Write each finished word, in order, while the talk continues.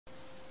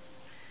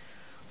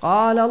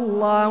قال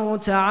الله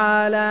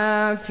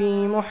تعالى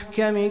في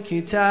محكم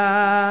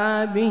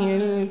كتابه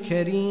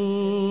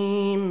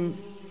الكريم: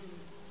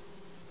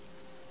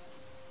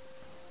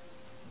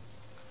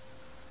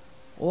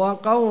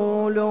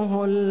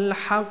 وقوله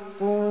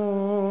الحق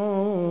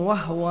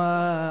وهو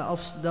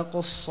أصدق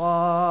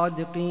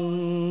الصادقين.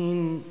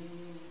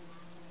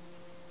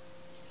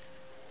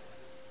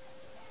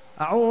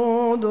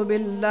 أعوذ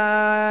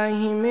بالله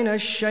من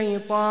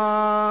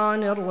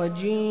الشيطان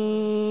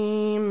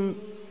الرجيم.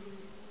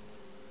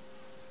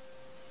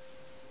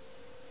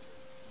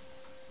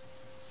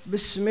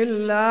 بسم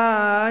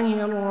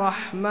الله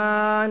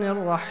الرحمن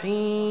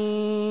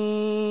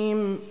الرحيم.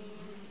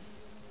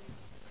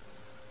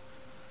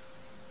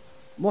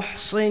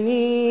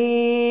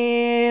 محصنين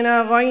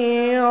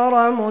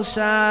غير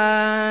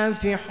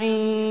مسافحين،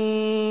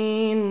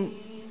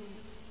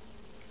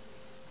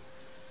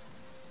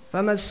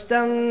 فما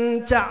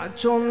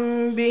استمتعتم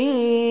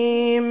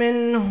به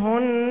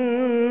منهن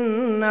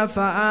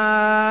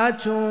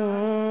فآتوهن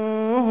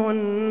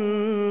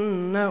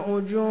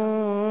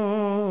أجورهن.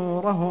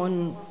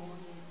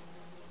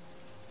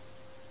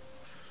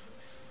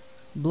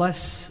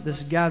 Bless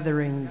this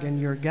gathering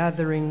and your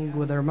gathering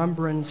with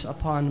remembrance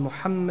upon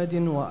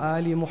Muhammadin wa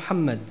Ali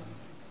Muhammad.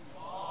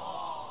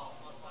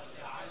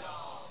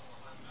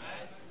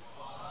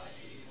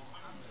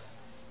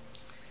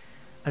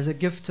 As a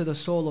gift to the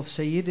soul of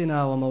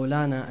Sayyidina wa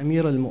Mawlana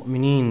Amir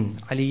al-Mu'mineen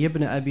Ali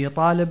ibn Abi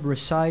Talib,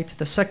 recite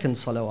the second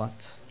salawat.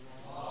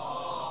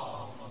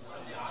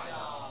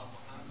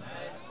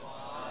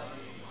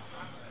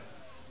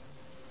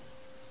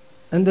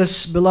 In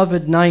this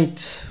beloved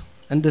night,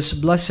 and this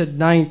blessed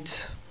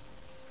night,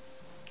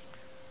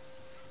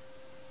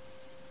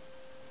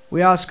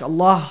 we ask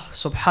Allah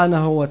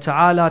subhanahu wa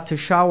ta'ala to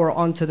shower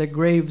onto the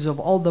graves of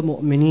all the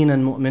mu'mineen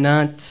and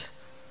mu'minat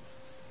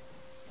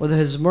with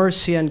His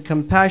mercy and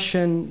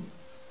compassion,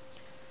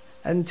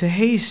 and to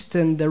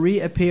hasten the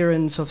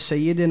reappearance of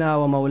Sayyidina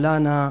wa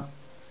Mawlana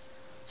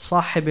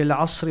Sahib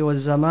al-Asr wa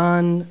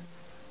Zaman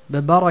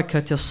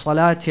ببركة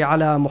الصلاة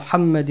على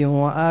محمد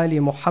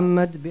وآل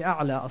محمد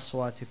بأعلى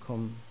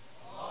أصواتكم.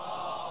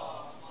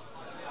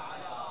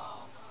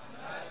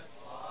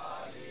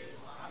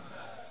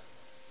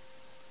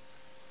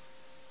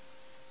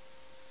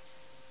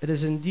 It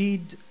is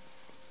indeed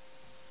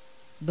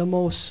the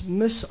most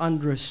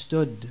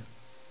misunderstood,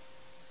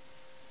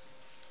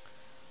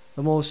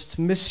 the most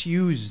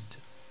misused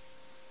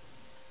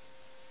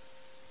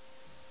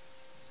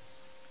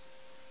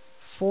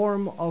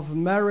form of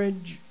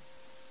marriage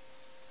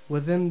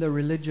within the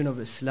religion of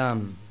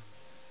Islam.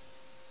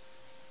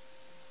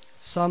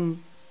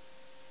 Some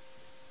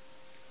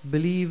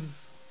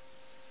believe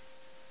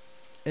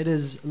it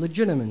is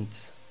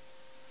legitimate.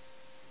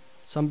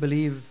 Some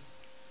believe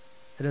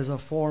it is a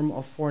form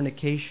of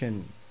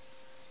fornication.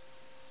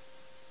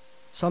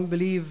 Some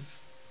believe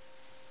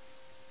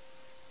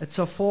it's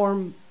a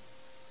form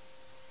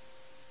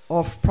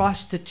of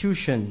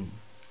prostitution,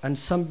 and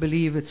some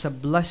believe it's a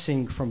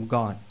blessing from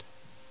God.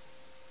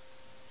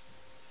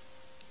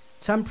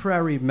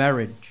 Temporary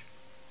marriage,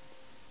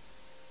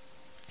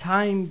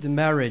 timed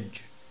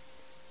marriage,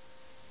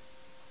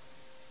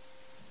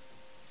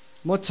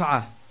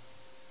 mut'ah,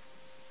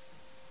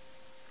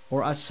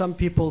 or as some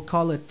people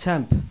call it,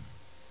 temp,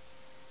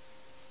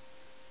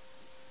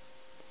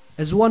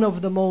 is one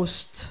of the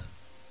most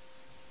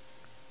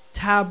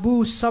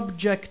taboo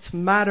subject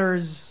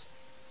matters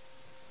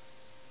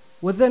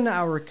within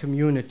our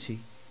community.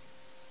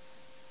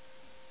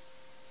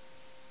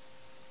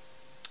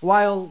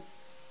 While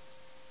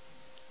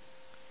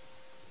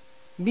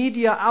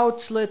media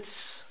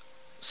outlets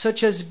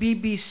such as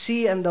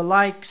BBC and the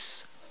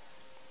likes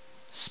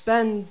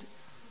spend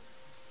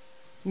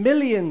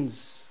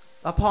millions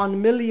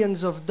upon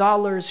millions of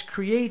dollars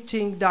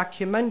creating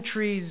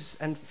documentaries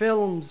and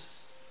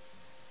films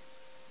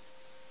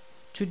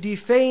to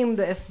defame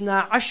the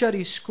Ithna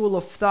Ashari school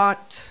of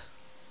thought,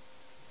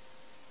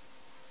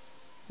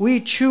 we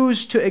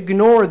choose to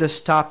ignore this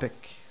topic.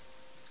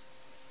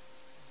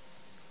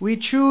 We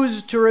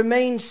choose to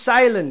remain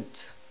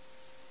silent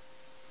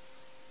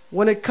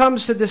when it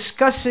comes to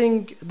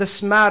discussing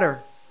this matter.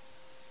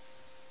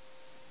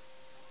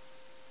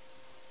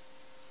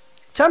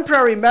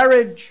 Temporary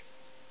marriage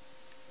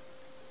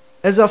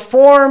is a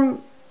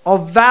form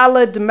of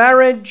valid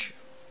marriage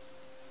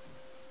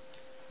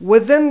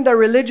within the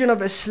religion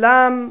of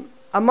Islam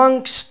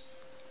amongst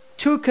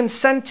two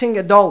consenting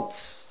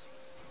adults.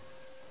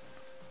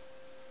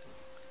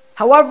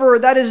 However,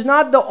 that is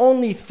not the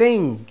only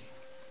thing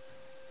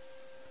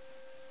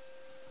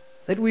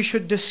that we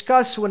should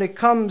discuss when it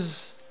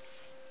comes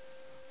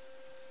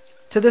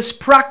to this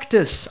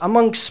practice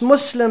amongst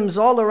Muslims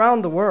all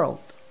around the world.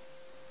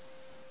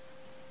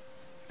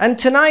 And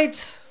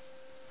tonight,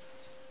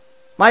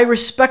 my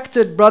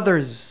respected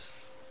brothers,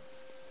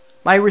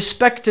 my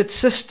respected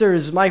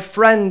sisters, my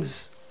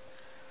friends,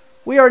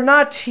 we are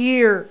not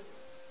here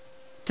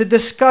to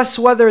discuss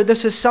whether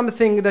this is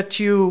something that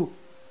you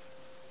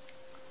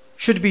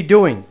should be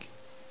doing.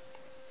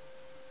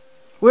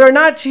 We are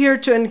not here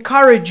to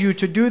encourage you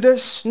to do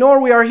this,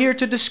 nor we are here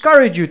to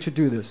discourage you to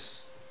do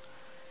this.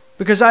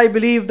 Because I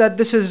believe that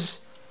this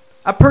is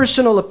a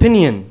personal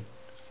opinion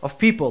of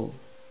people.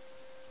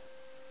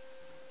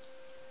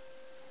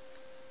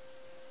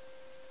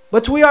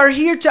 But we are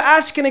here to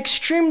ask an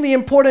extremely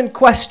important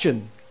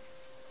question.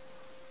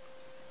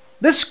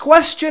 This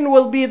question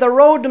will be the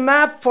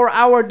roadmap for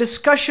our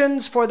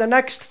discussions for the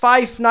next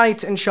 5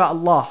 nights,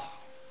 inshaAllah.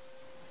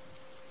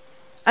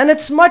 And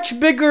it's much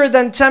bigger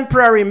than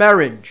temporary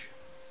marriage.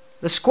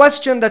 This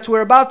question that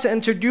we're about to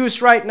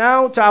introduce right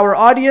now to our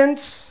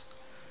audience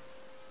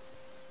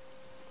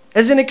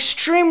is an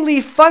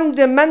extremely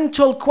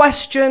fundamental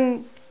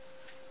question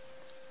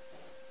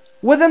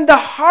within the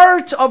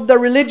heart of the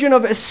religion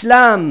of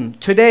Islam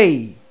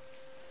today,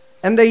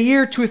 in the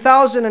year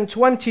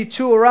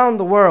 2022 around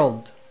the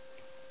world.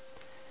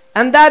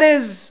 And that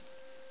is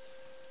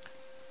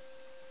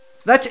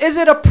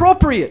it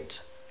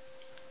appropriate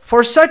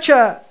for such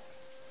a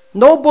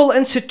noble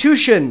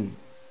institution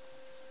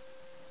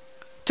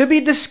to be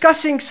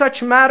discussing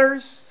such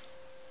matters,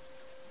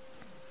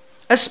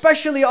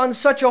 especially on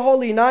such a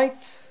holy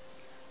night,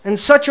 in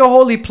such a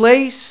holy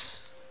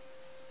place?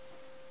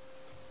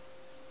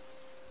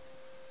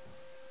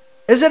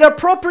 Is it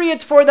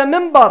appropriate for the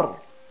minbar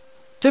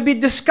to be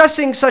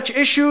discussing such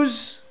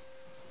issues?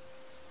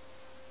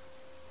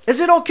 Is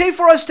it okay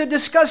for us to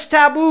discuss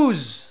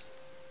taboos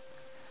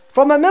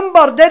from a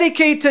minbar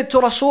dedicated to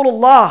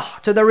Rasulullah,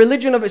 to the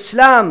religion of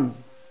Islam,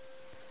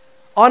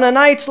 on a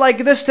night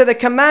like this, to the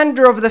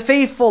commander of the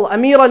faithful,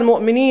 Amir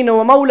al-Mu'mineen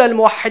wa Mawla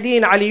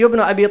al-Muwahhideen, Ali ibn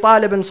Abi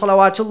Talib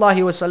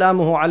salawatullahi wa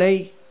salamuhu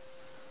alayhi?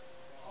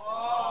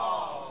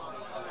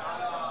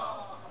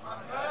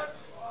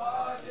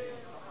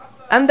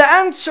 And the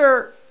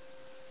answer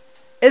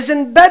is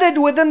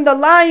embedded within the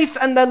life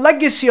and the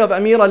legacy of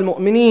Amir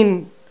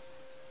al-Mu'mineen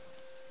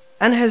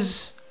and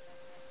his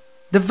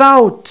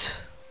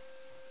devout,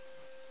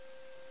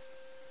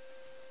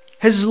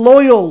 his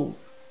loyal,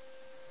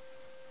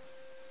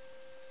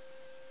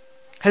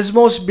 his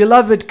most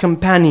beloved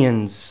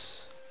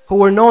companions, who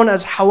were known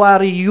as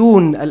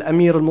Hawariyun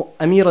al-Amir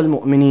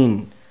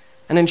al-Mu'mineen.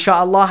 And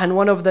inshaAllah, in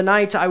one of the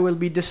nights I will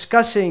be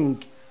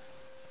discussing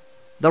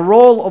the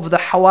role of the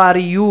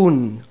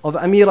Hawariyun of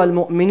Amir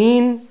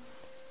al-Mu'mineen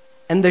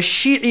and the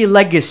Shi'i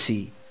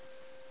legacy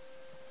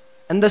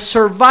and the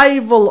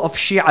survival of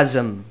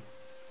Shi'ism.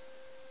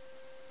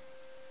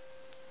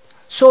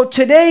 So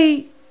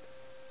today,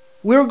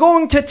 we're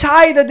going to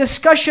tie the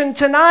discussion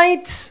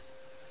tonight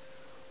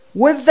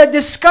with the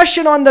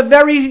discussion on the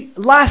very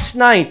last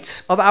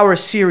night of our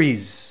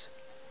series.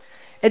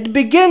 It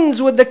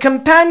begins with the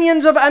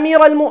companions of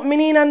Amir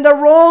al-Mu'mineen and the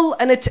role,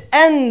 and it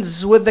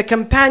ends with the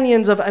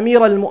companions of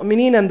Amir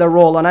al-Mu'mineen and the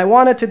role. And I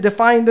wanted to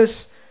define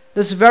this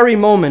very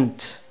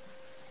moment.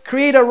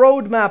 Create a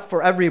roadmap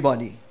for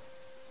everybody.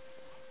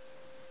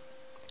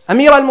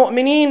 Amir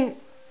al-Mu'mineen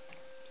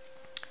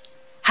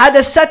had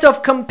a set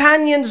of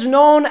companions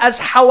known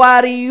as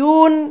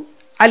Hawariyun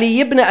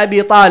Ali ibn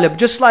Abi Talib.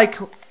 Just like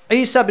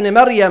Isa ibn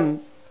Maryam,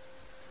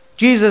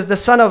 Jesus the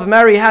son of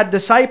Mary, had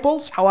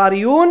disciples,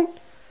 Hawariyun,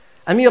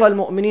 Amir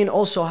al-Mu'mineen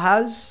also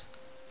has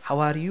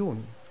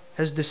Hawariyun,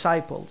 his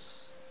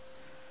disciples.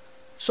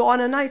 So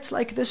on a night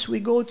like this, we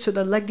go to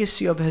the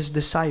legacy of his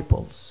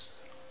disciples.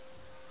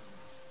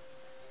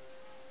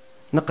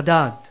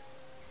 Miqdad,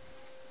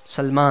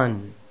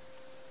 Salman,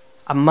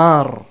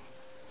 Ammar,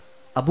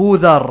 Abu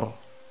Dhar,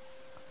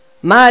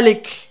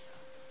 Malik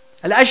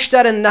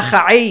al-Ashtar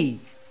al-Nakha'i,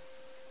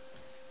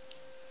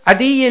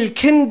 Adi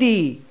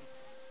al-Kindi.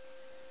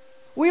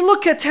 We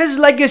look at his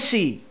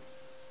legacy.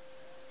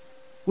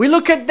 We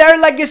look at their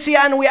legacy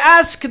and we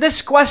ask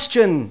this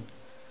question.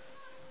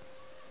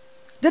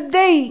 Did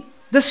they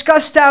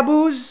discuss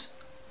taboos?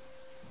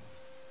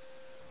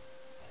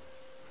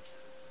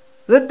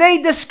 Did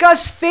they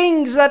discuss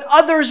things that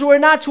others were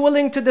not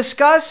willing to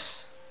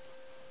discuss?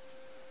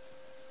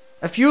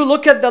 If you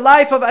look at the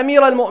life of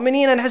Amir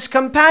al-Mu'mineen and his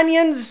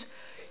companions,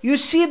 you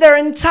see their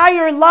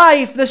entire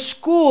life, the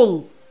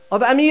school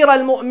of Amir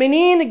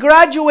al-Mu'mineen,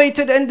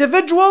 graduated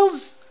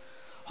individuals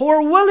who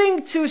are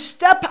willing to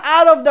step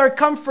out of their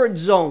comfort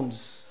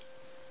zones,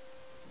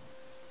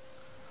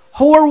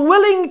 who are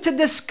willing to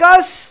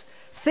discuss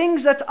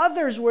things that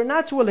others were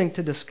not willing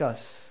to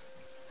discuss,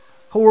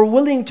 who were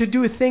willing to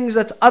do things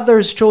that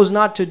others chose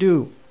not to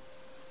do.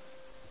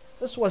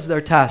 This was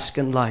their task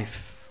in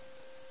life.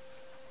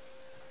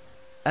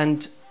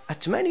 And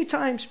at many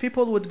times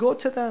people would go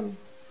to them,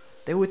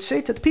 they would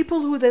say to the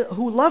people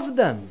who loved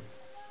them,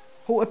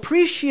 who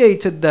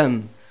appreciated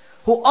them,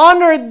 who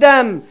honored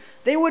them,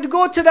 they would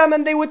go to them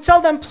and they would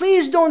tell them,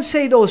 please don't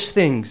say those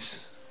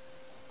things.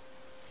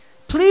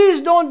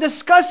 Please don't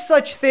discuss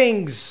such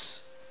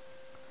things.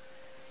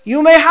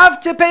 You may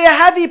have to pay a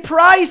heavy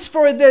price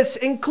for this,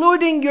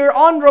 including your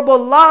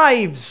honorable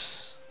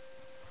lives.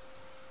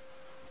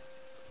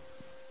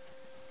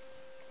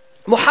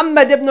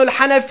 Muhammad ibn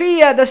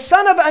al-Hanafiya, the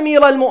son of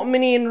Amir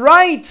al-Mu'mineen,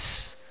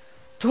 writes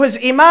to his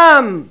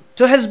Imam,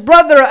 to his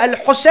brother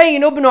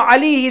Al-Husayn ibn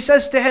Ali. He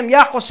says to him,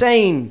 Ya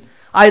Husayn,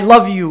 I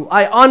love you,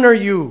 I honor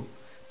you.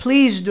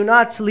 Please do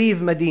not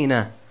leave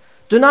Medina.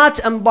 Do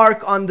not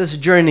embark on this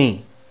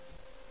journey.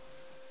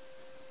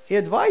 He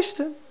advised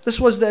him. This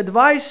was the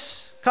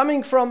advice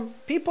coming from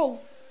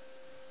people.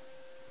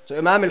 To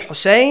Imam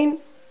al-Hussein,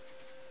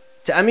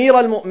 to Amir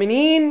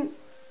al-Mu'mineen,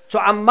 to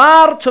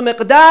Ammar, to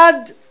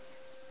Miqdad,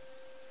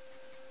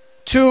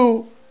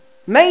 to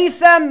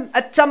Maytham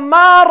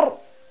al-Tammar,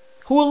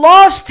 who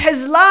lost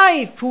his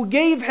life, who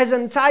gave his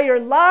entire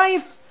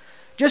life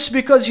just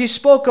because he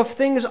spoke of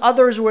things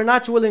others were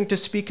not willing to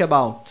speak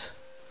about.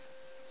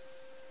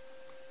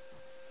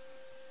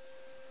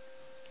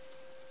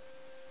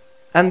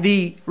 And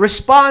the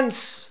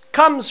response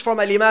comes from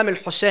Imam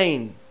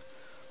al-Hussein,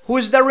 who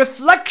is the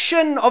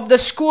reflection of the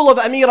school of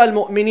Amir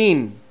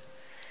al-Mu'mineen.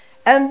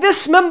 And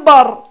this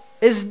minbar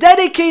is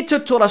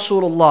dedicated to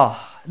Rasulullah.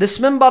 This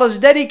minbar is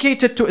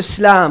dedicated to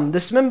Islam.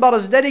 This minbar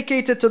is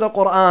dedicated to the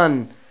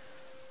Quran.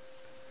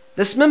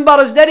 This minbar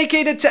is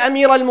dedicated to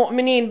Amir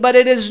al-Mu'mineen, but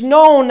it is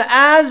known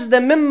as the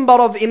minbar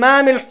of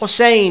Imam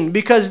al-Hussein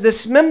because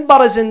this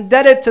minbar is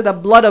indebted to the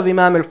blood of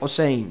Imam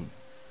al-Hussein,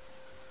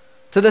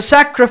 to the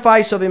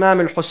sacrifice of Imam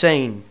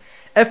al-Hussein.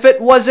 If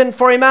it wasn't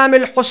for Imam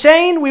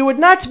al-Hussein, we would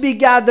not be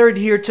gathered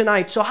here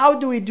tonight. So how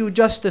do we do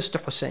justice to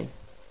Hussein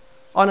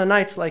on a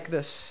night like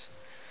this?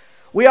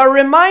 We are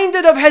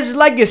reminded of his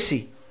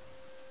legacy,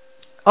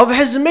 of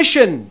his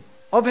mission,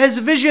 of his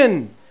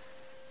vision.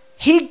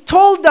 He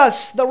told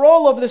us the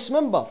role of this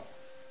minbar.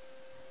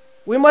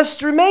 We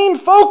must remain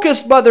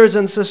focused, brothers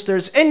and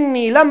sisters.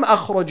 إني لم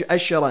أخرج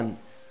أشرا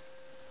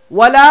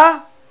ولا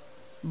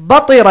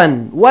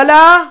بطرا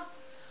ولا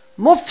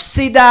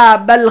مفسدا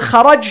بل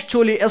خرجت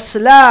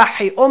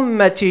لإصلاح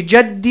أمة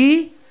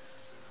جدي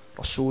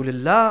رسول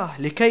الله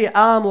لكي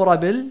آمر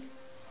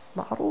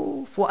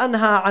بالمعروف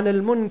وأنهى عن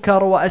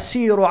المنكر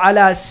وأسير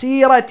على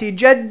سيرة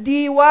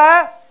جدي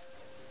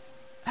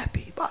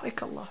وأبي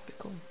بارك الله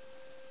بكم.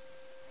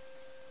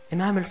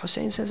 Imam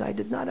al-Hussein says, I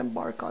did not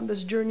embark on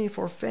this journey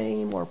for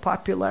fame or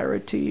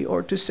popularity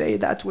or to say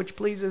that which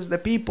pleases the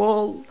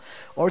people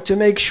or to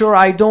make sure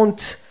I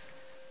don't,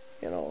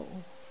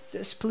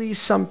 displease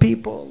some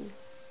people.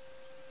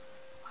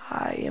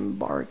 I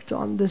embarked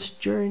on this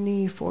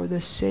journey for the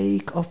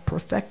sake of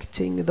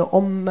perfecting the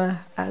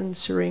ummah,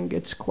 answering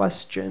its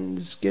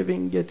questions,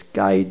 giving it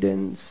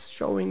guidance,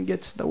 showing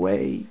it the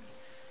way,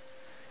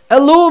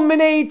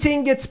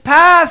 illuminating its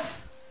path.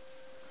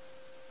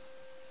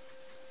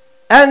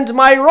 And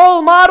my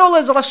role model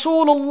is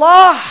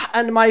Rasulullah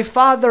and my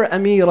father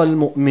Amir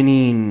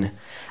al-Mu'mineen.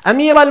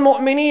 Amir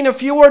al-Mu'mineen,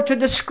 if you were to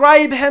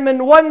describe him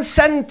in one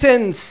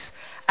sentence,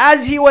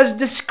 as he was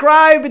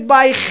described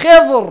by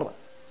Khidr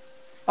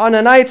on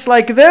a night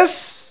like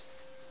this,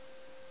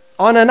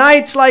 Amir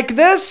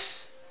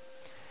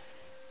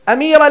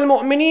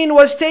al-Mu'mineen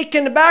was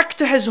taken back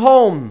to his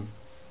home.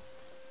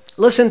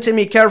 Listen to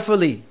me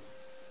carefully.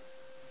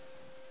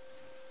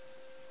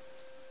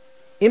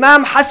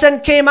 Imam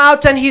Hassan came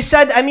out and he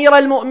said, Amir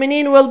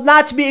al-Mu'mineen will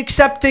not be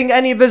accepting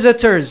any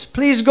visitors.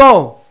 Please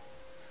go.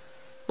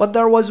 But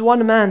there was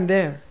one man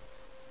there,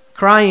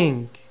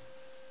 crying.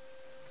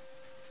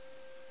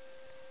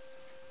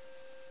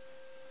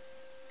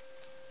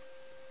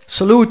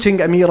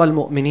 Saluting Amir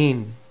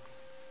al-Mu'mineen.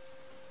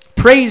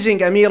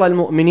 Praising Amir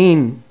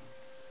al-Mu'mineen.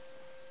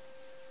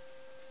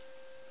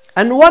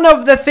 And one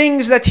of the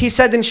things that he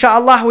said,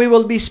 inshallah, we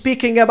will be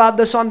speaking about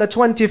this on the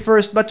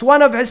 21st, but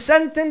one of his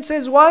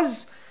sentences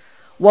was,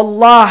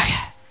 Wallah,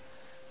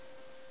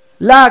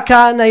 la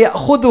kana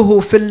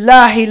ya'khudhuhu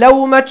fillahi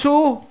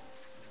lawmatu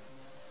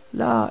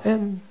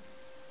la'im.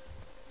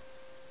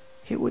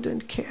 He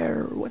wouldn't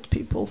care what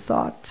people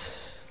thought.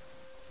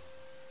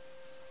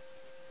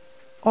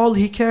 All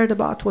he cared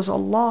about was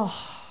Allah.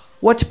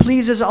 What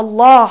pleases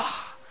Allah.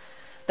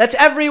 That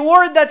every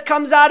word that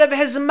comes out of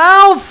his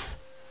mouth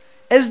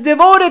is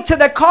devoted to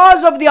the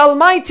cause of the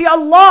Almighty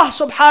Allah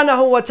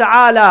subhanahu wa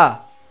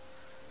ta'ala.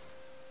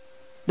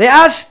 They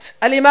asked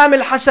Al-Imam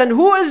al-Hasan,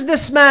 who is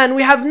this man?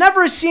 We have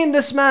never seen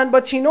this man,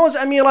 but he knows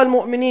Amir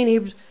al-Mu'mineen.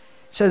 He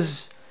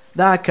says,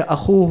 ذاك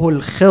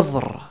أخوه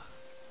الخضر.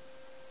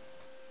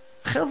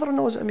 Khidr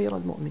knows Amir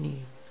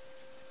al-Mu'mineen.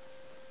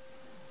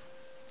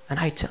 And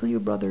I tell you,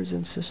 brothers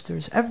and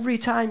sisters, every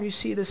time you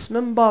see this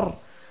minbar,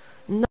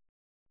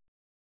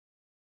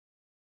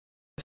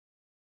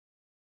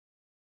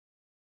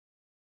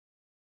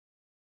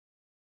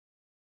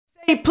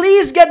 say,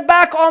 please get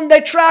back on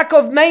the track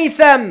of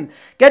Maytham,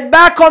 get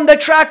back on the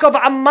track of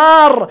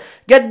Ammar,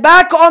 get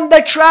back on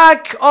the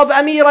track of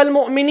Amir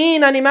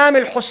al-Mu'mineen and Imam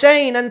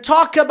al-Hussein, and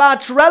talk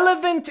about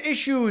relevant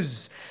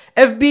issues.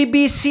 If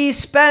BBC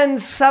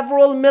spends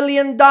several $1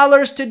 million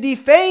to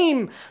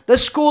defame the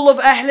school of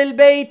Ahl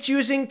al-Bayt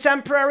using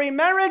temporary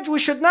marriage, we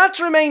should not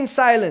remain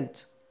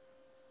silent.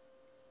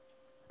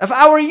 If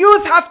our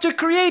youth have to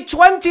create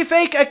 20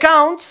 fake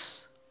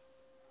accounts,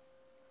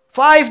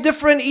 5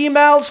 different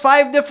emails,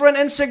 5 different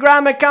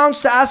Instagram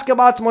accounts to ask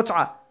about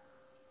mut'ah,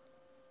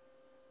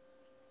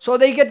 so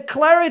they get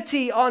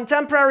clarity on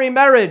temporary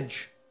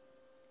marriage,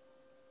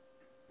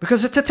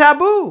 because it's a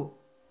taboo.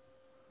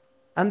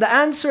 And the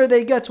answer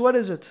they get, what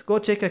is it? Go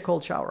take a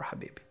cold shower,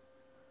 Habibi.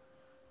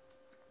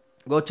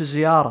 Go to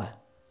ziyarah.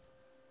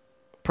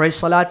 Pray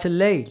Salat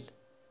al-Layl.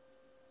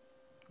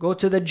 Go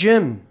to the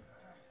gym.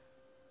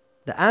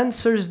 The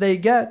answers they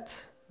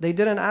get, they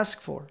didn't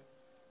ask for.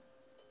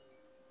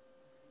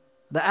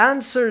 The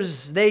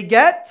answers they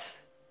get,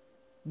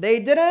 they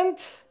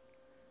didn't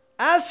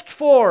ask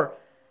for.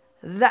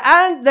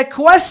 The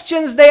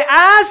questions they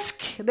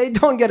ask, they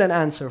don't get an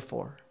answer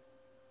for.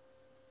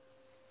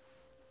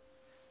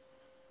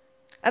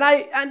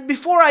 And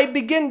before I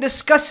begin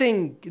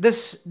discussing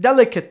this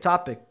delicate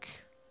topic,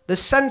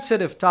 this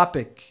sensitive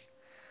topic,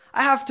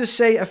 I have to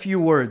say a few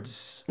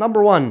words.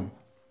 Number one,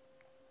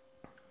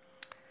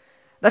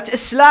 that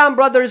Islam,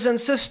 brothers and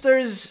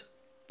sisters,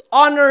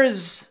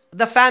 honors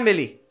the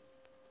family.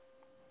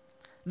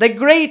 The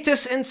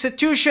greatest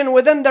institution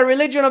within the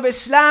religion of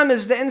Islam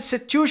is the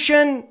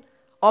institution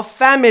of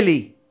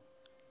family.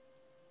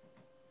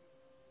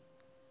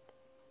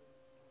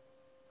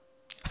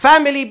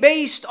 Family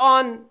based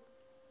on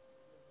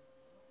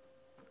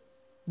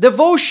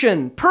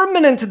devotion,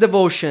 permanent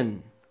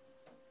devotion.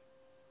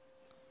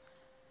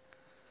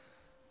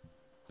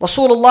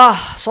 Rasulullah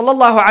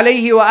sallallahu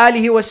alayhi wa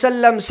alihi wa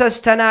sallam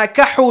says,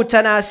 تناكحوا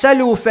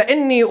تناسلوا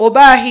فإني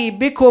أباهي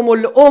بكم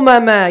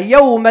الأمم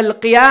يوم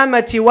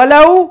القيامة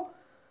ولو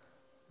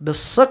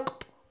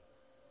بالسقط.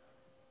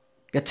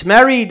 Get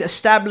married,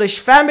 establish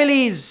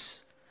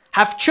families,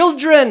 have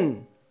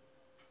children,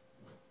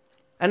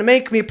 and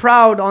make me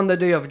proud on the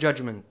day of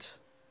judgment.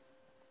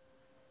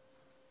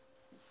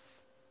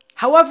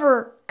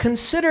 However,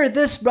 consider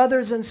this,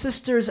 brothers and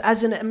sisters,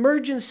 as an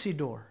emergency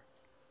door.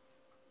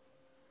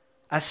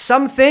 As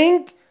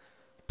something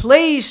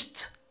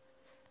placed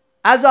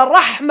as a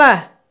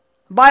rahmah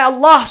by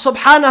Allah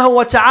subhanahu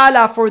wa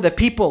ta'ala for the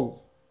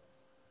people.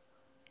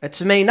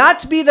 It may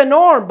not be the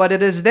norm, but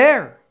it is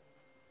there.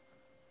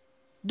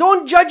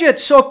 Don't judge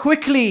it so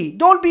quickly.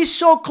 Don't be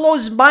so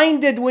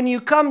close-minded when you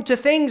come to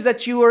things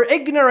that you are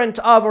ignorant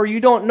of or you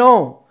don't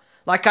know.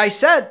 Like I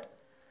said,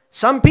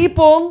 some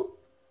people,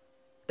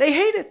 they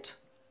hate it.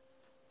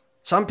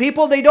 Some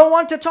people, they don't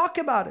want to talk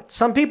about it.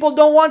 Some people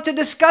don't want to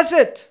discuss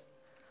it.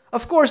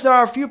 Of course, there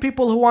are a few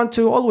people who want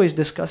to always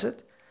discuss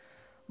it.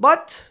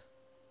 But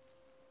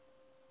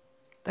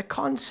the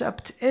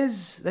concept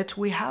is that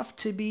we have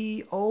to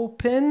be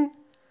open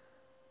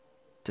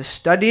to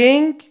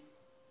studying,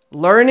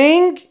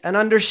 learning, and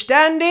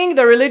understanding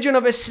the religion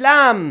of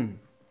Islam.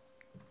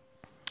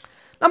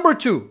 Number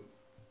two,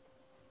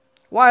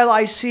 while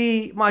I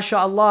see,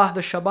 mashallah,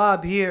 the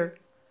shabab here,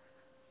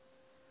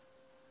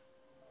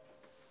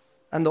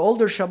 and the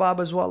older shabab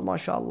as well,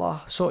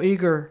 mashallah, so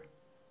eager,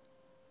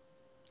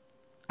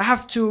 I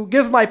have to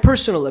give my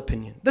personal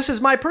opinion. This is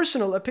my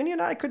personal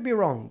opinion. I could be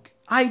wrong.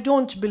 I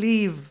don't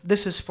believe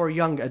this is for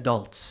young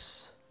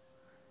adults.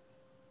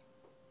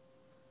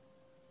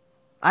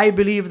 I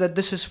believe that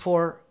this is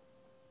for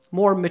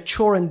more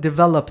mature and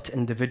developed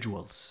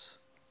individuals.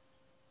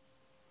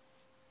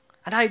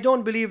 And I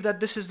don't believe that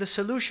this is the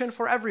solution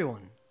for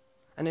everyone.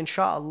 And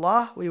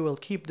inshallah, we will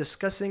keep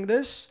discussing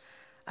this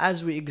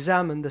as we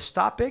examine this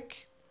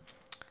topic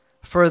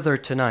further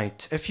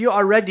tonight. If you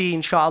are ready,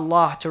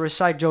 inshallah, to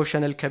recite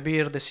Jawshan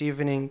al-Kabir this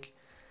evening,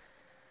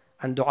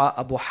 and Dua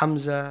Abu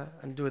Hamza,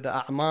 and do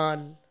the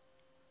A'mal,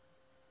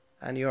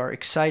 and you are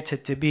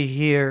excited to be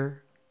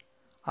here,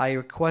 I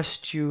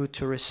request you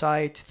to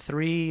recite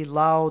 3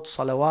 loud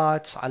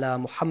salawats ala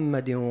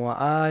Muhammadin wa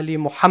Ali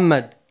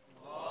Muhammad.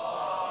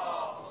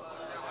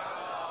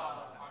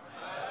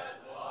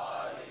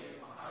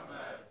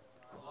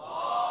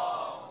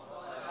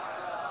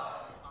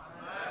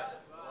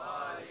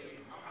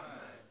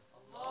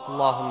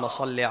 اللهم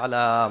صل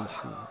على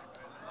محمد.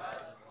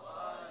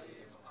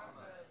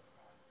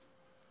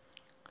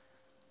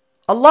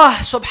 Allah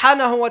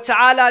subhanahu wa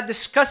ta'ala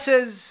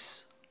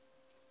discusses,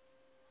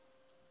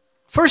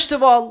 first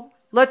of all,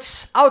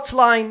 let's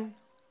outline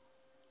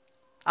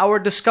our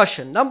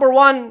discussion. Number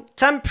 1,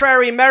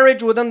 temporary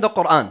marriage within the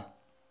Quran.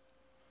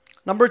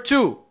 Number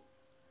 2,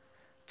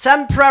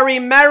 temporary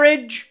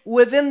marriage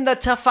within the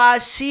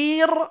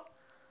tafasir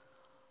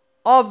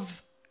of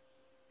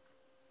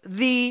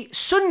the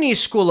Sunni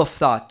school of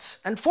thought.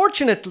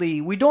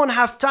 Unfortunately, we don't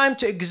have time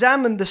to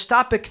examine this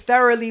topic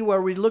thoroughly,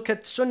 where we look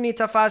at Sunni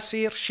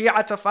tafasir,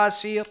 Shia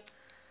tafasir.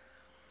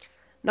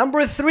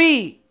 Number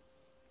 3,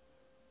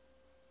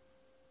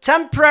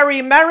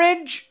 temporary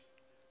marriage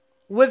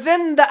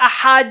within the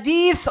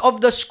ahadith of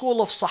the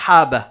school of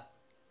Sahaba.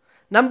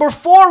 Number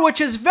 4,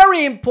 which is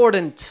very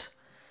important,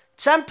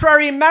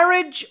 temporary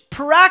marriage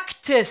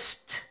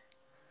practiced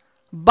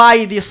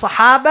by the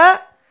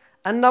Sahaba.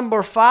 And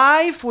number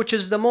 5, which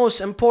is the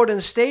most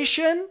important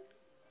station,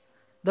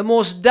 the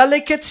most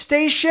delicate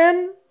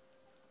station,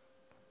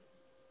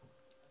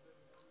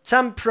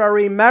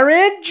 temporary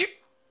marriage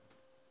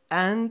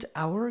and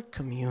our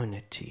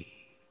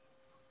community.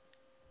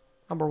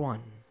 Number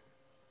 1,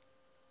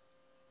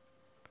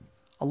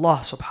 Allah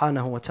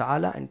subhanahu wa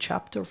ta'ala in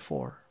chapter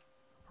 4,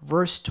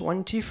 verse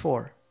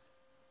 24,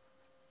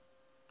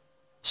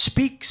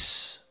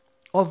 speaks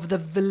of the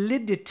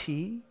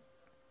validity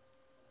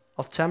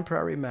of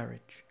temporary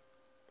marriage.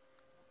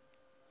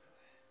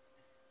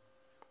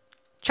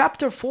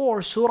 Chapter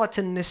 4, Surah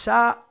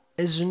An-Nisa,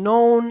 is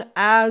known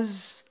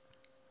as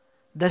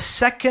the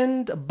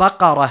second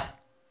Baqarah.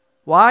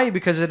 Why?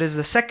 Because it is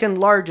the second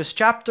largest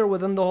chapter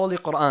within the Holy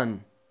Quran.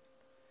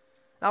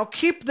 Now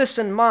keep this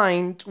in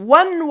mind.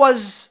 When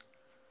was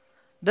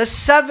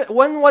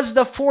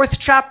the fourth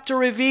chapter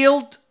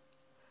revealed?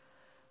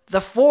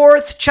 The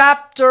fourth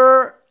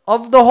chapter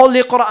of the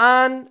Holy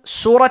Quran,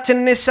 Surah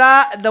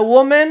An-Nisa, the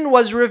woman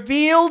was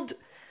revealed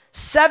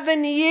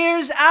 7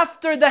 years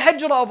after the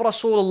hijrah of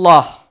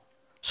Rasulullah.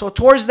 So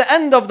towards the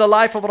end of the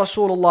life of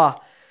Rasulullah.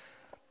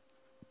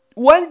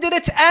 When did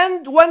it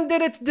end? When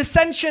did its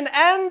dissension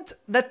end?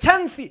 The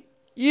 10th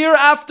year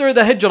after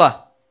the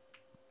hijrah.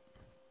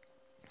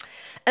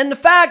 In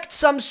fact,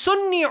 some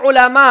Sunni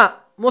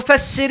ulama,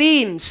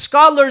 mufassirin,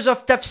 scholars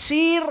of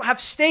tafsir, have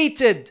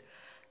stated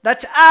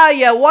that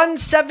ayah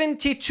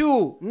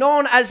 172,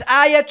 known as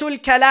Ayatul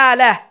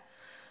Kalalah,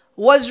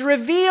 was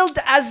revealed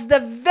as the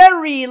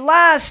very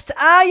last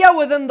ayah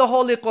within the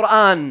Holy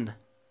Quran.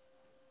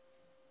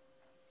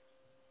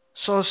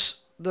 So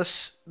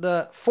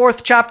the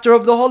fourth chapter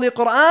of the Holy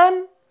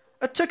Quran,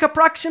 it took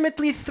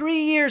approximately 3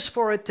 years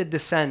for it to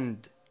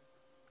descend.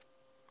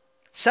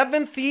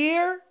 7th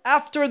year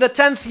after the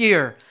 10th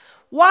year.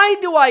 Why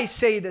do I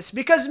say this?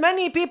 Because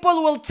many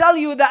people will tell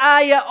you the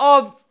ayah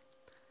of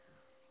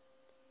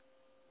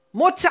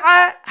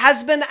mut'ah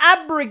has been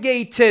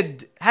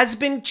abrogated, has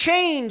been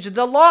changed,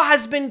 the law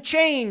has been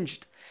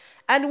changed.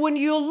 And when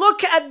you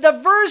look at the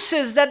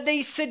verses that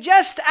they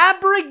suggest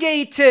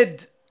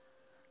abrogated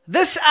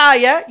this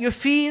ayah, you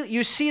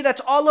see that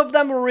all of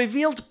them were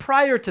revealed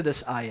prior to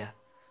this ayah,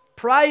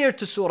 prior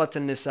to Surah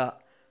An-Nisa.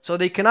 So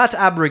they cannot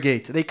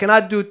abrogate, they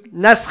cannot do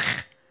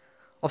naskh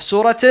of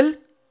Surah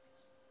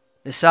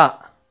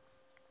Al-Nisa.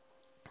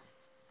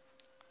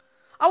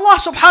 Allah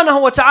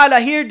subhanahu wa ta'ala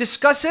here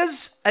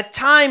discusses a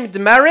timed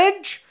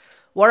marriage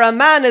where a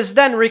man is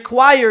then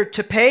required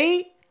to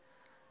pay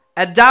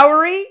a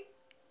dowry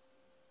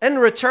in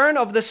return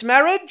of this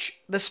marriage,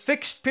 this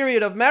fixed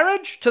period of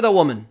marriage, to the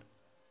woman.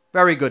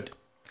 Very good.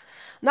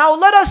 Now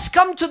let us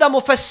come to the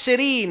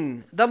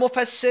mufassirin. The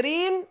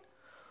mufassirin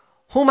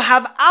whom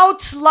have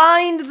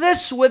outlined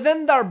this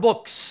within their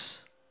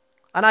books.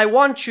 And I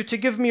want you to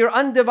give me your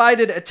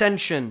undivided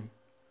attention.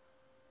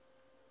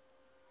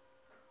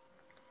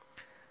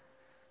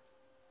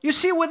 You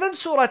see, within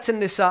Surah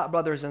An-Nisa,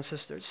 brothers and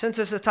sisters, since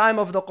it's the time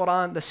of the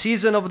Quran, the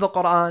season of the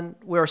Quran,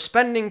 we are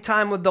spending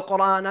time with the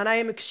Quran, and I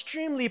am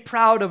extremely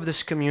proud of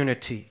this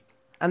community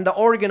and the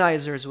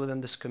organizers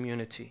within this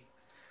community.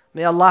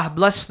 May Allah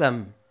bless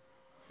them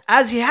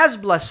as He has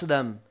blessed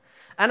them.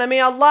 And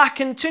may Allah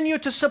continue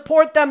to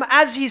support them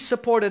as He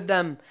supported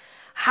them.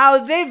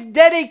 How they've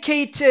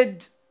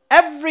dedicated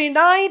every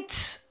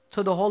night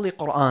to the Holy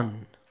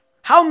Quran.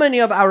 How many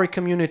of our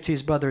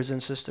communities, brothers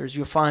and sisters,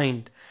 you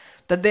find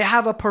that they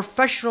have a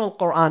professional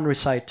Quran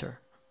reciter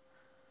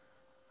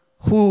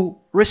who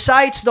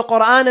recites the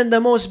Quran in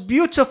the most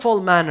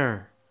beautiful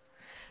manner,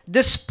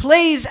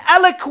 displays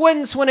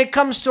eloquence when it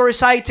comes to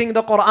reciting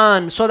the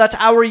Quran, so that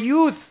our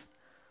youth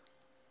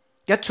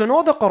get to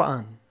know the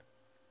Quran,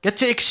 get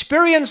to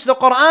experience the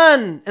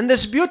Quran in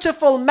this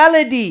beautiful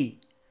melody.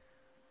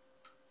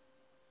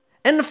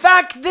 In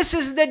fact, this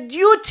is the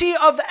duty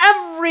of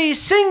every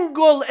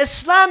single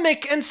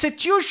Islamic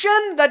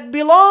institution that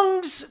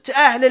belongs to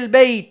Ahlul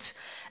Bayt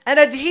and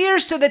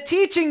adheres to the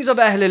teachings of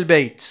Ahlul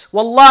Bayt.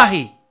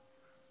 Wallahi.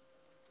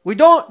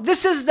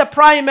 This is the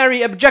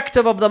primary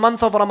objective of the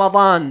month of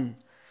Ramadan.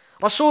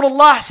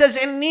 Rasulullah says,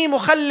 إِنِّي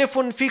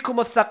مُخَلِّفٌ فِيكُمُ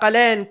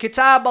الثَّقَلَيْنِ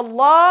كِتَابَ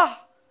اللَّهِ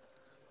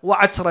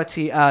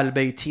وَعَتْرَةِ آل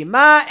بَيْتِ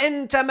مَا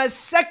إِن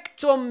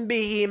تَمَسَّكْتُمْ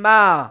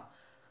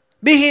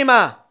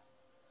بِهِمَا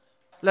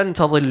لَن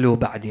تَضِلُّوا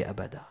بَعْدِي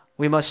أَبَدًا.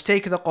 We must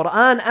take the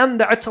Quran and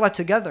the Itra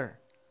together.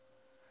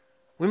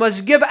 We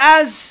must give,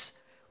 as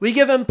we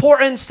give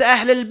importance to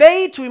Ahlul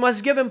Bayt, we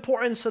must give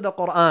importance to the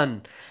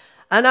Quran.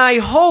 And I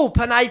hope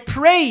and I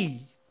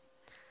pray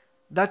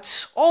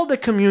that all the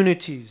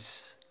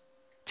communities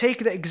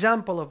take the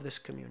example of this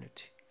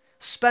community.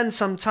 Spend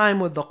some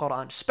time with the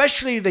Quran,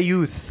 especially the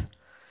youth.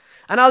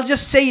 And I'll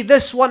just say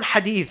this one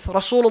hadith.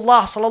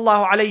 Rasulullah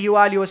sallallahu alayhi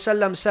wa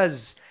sallam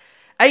says,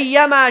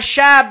 أَيَّمَا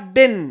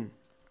شَابٍ,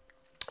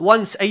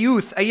 once a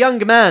youth, a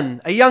young man,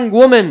 a young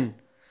woman,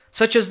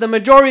 such as the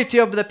majority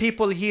of the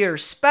people here,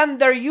 spend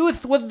their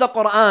youth with the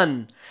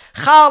Quran.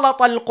 خَالَطَ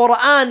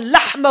الْقُرْآنِ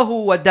لَحْمَهُ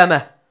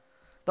وَدَمَهُ.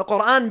 The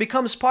Quran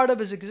becomes part of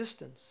his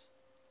existence,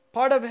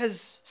 part of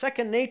his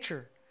second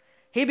nature.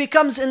 He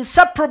becomes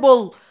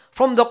inseparable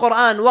from the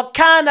Quran.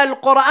 وَكَانَ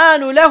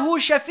الْقُرْآنُ لَهُ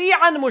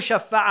شَفِيعًا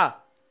مُشَفَّعًا.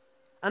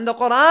 And the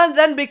Quran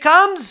then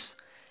becomes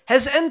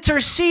his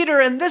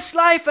interceder in this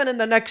life and in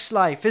the next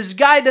life, his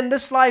guide in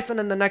this life and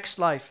in the next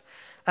life.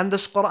 And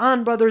this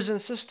Quran, brothers and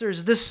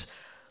sisters, this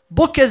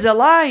book is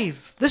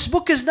alive. This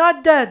book is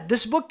not dead.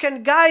 This book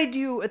can guide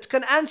you. It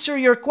can answer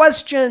your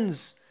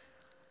questions.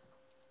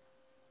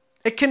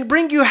 It can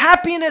bring you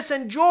happiness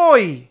and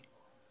joy.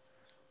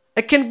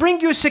 It can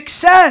bring you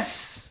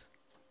success.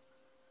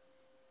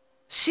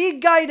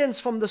 Seek guidance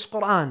from this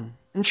Quran.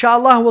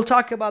 Inshallah, we'll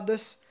talk about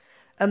this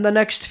in the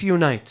next few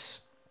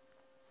nights.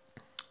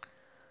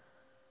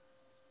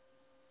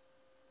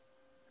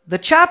 The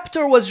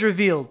chapter was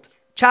revealed.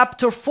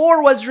 Chapter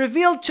 4 was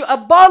revealed to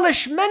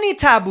abolish many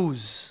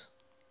taboos.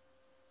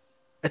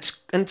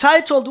 It's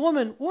entitled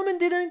Women. Women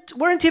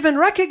weren't even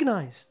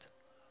recognized,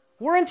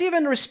 weren't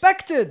even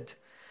respected.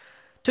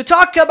 To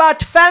talk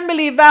about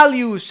family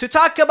values, to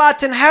talk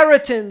about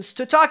inheritance,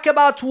 to talk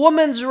about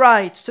women's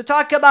rights, to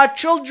talk about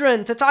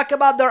children, to talk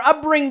about their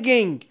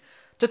upbringing,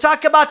 to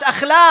talk about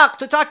akhlaq,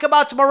 to talk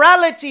about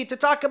morality, to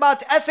talk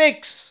about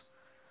ethics.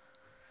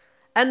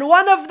 And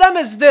one of them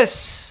is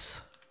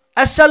this,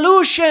 a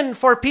solution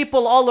for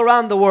people all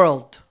around the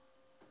world,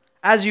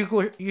 as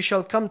you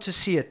shall come to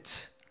see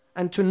it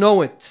and to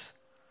know it.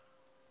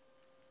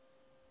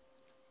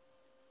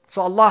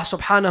 So Allah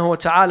subhanahu wa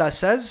ta'ala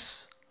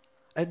says,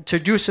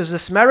 introduces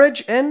this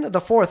marriage in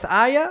the 4th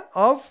ayah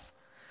of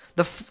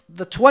the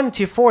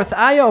 24th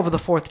ayah of the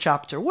 4th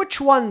chapter. Which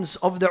ones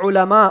of the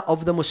ulama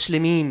of the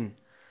Muslimin?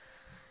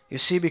 You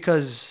see,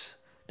 because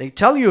they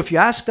tell you, if you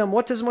ask them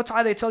what is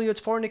mut'ah, they tell you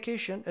it's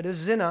fornication, it is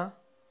zina,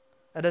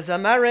 it is a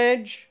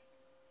marriage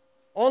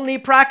only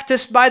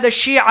practiced by the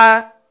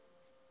Shia,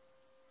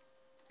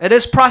 it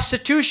is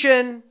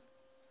prostitution.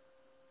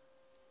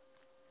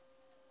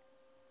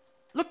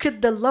 Look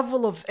at the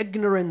level of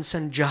ignorance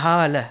and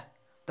jahala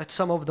that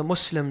some of the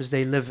Muslims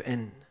they live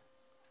in.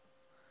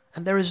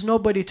 And there is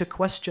nobody to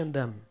question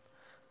them,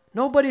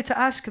 nobody to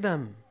ask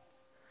them.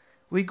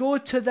 We go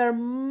to their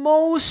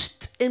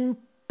most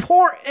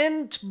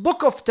important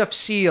book of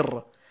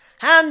tafsir,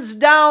 hands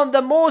down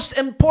the most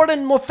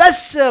important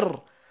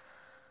mufassir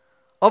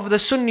of the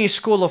Sunni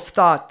school of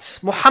thought,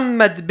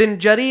 Muhammad bin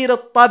Jarir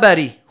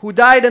al-Tabari, who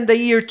died in the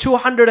year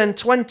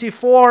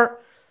 224.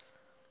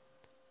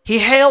 He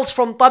hails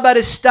from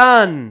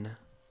Tabaristan.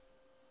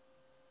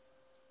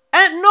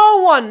 And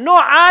no one,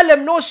 no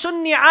alim, no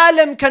Sunni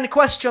alim can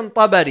question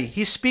Tabari.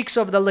 He speaks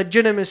of the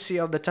legitimacy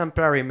of the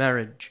temporary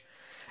marriage.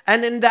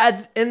 And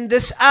in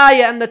this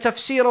ayah, and the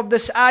tafsir of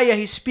this ayah,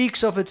 he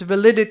speaks of its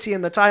validity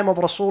in the time of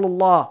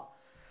Rasulullah,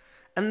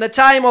 in the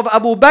time of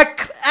Abu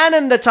Bakr, and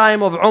in the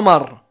time of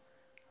Umar,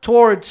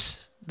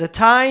 towards the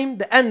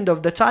end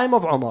of the time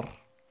of Umar.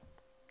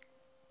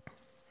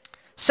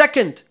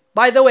 Second,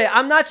 by the way,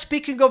 I'm not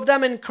speaking of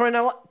them in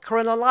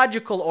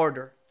chronological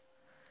order.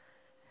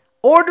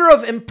 Order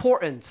of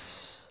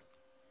importance,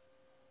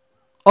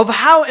 of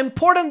how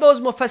important those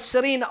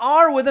mufassirin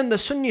are within the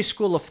Sunni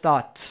school of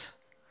thought.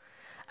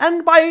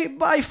 And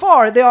by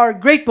far, they are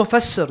great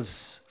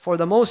mufassirs for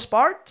the most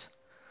part.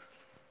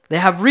 They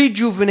have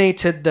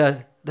rejuvenated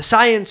the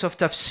science of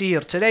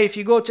tafsir. Today, if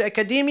you go to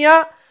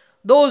academia,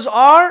 those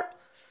are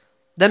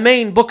the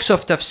main books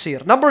of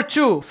tafsir. Number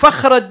 2,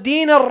 Fakhr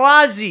al-Din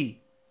al-Razi.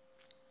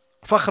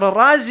 Fakhr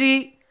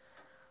al-Razi,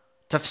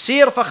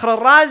 Tafsir Fakhr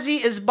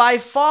al-Razi is by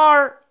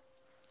far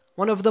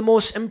one of the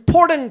most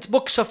important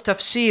books of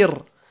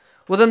tafsir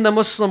within the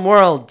Muslim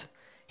world.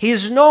 He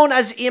is known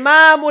as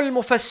Imam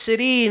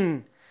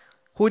al-Mufassirin,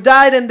 who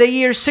died in the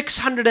year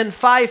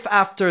 605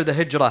 after the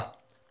Hijrah.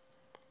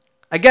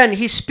 Again,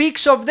 he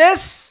speaks of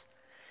this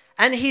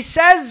and he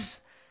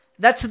says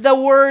that the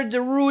word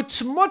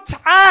root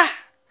mut'ah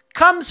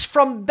comes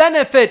from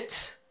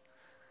benefit,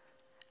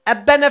 a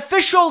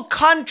beneficial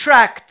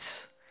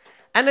contract,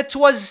 and it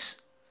was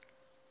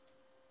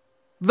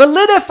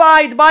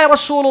validified by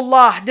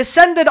Rasulullah,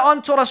 descended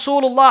onto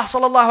Rasulullah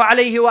sallallahu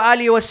alayhi wa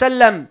alihi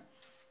wasallam,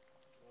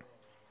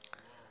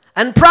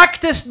 and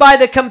practiced by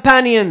the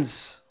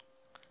companions.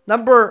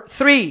 Number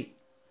 3,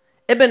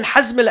 Ibn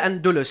Hazm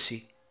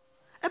al-Andalusi.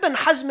 Ibn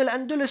Hazm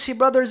al-Andalusi,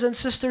 brothers and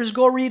sisters,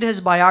 go read his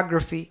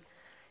biography.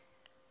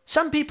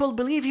 Some people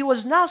believe he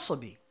was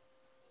Nasibi.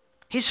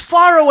 He's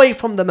far away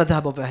from the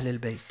madhab of Ahlul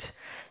Bayt.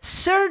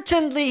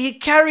 Certainly he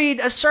carried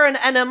a certain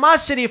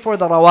animosity for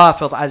the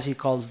Rawafid, as he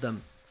calls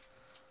them.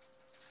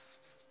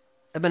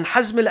 Ibn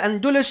Hazm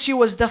al-Andalusi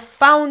was the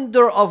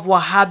founder of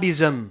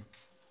Wahhabism,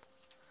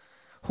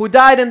 who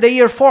died in the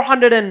year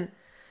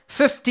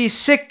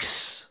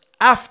 456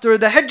 after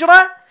the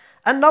Hijrah.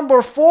 And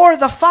number 4,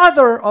 the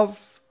father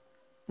of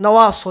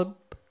Nawasib,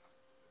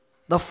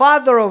 the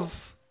father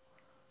of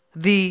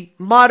the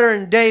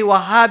modern day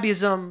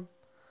Wahhabism,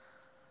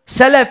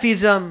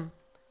 Salafism,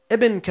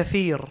 Ibn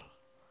Kathir,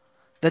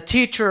 the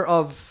teacher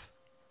of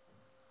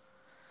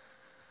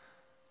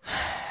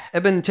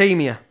Ibn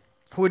Taymiyyah,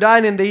 who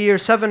died in the year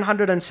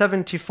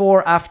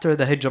 774 after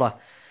the Hijrah.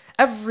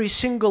 Every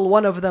single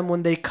one of them,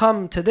 when they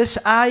come to this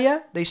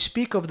ayah, they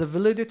speak of the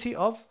validity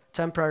of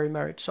temporary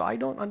marriage. So I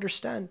don't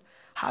understand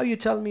how you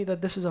tell me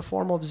that this is a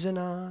form of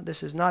zina,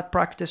 this is not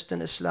practiced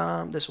in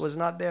Islam, this was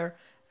not there.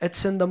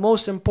 It's in the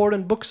most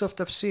important books of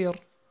tafsir.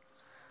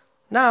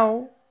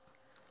 Now,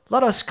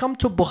 let us come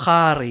to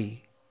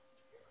Bukhari.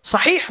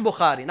 Sahih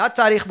Bukhari, not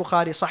Tarikh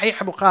Bukhari, Sahih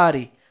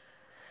Bukhari.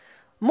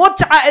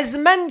 Mut'ah is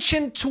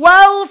mentioned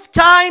 12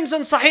 times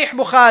in Sahih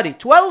Bukhari.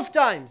 12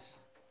 times.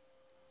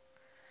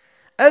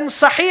 In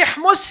Sahih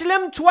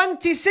Muslim,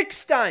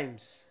 26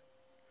 times.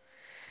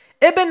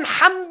 Ibn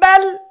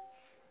Hanbal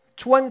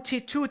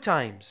 22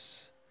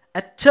 times.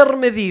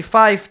 At-Tirmidhi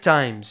 5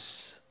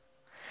 times.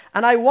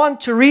 And I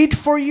want to read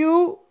for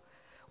you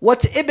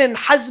what Ibn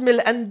Hazm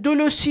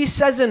al-Andalusi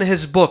says in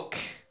his book.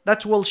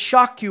 That will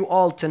shock you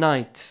all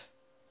tonight.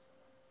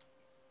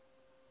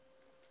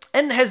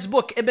 In his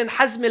book, Ibn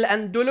Hazm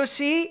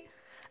al-Andalusi,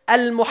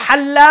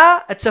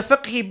 Al-Muhalla, it's a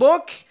fiqhi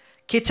book,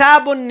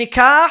 Kitabun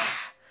Nikah,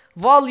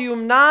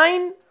 volume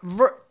 9,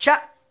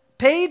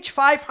 page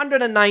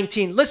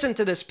 519. Listen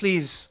to this,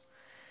 please.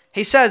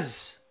 He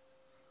says,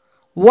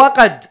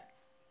 وَقَدْ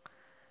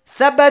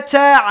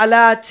ثَبَتَ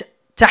عَلَى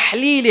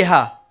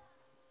تَحْلِيلِهَا.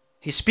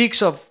 He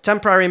speaks of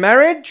temporary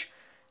marriage,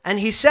 and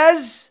he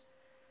says,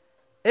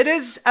 it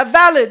is a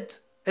valid,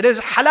 it is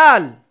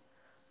halal.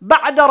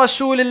 بعد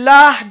رسول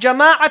الله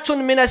جماعة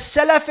من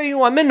السلف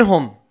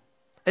ومنهم.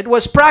 It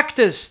was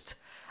practiced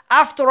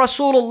after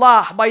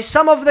Rasulullah by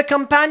some of the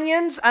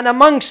companions and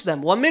amongst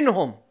them.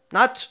 ومنهم,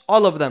 not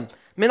all of them.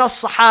 من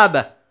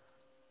الصحابة.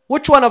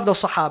 Which one of the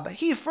Sahaba?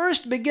 He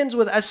first begins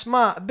with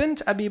Asma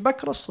bint Abi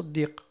Bakr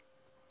as-Siddiq.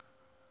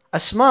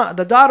 Asma,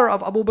 the daughter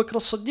of Abu Bakr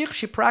as-Siddiq,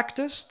 she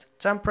practiced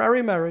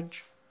temporary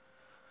marriage.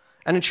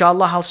 And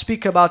inshallah I'll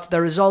speak about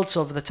the results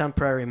of the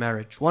temporary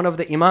marriage. One of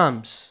the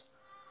Imams,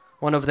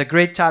 one of the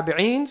great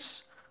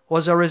tabi'eens,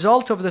 was a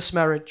result of this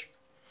marriage.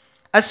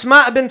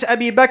 Asma bint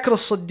Abi Bakr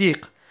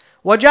as-Siddiq.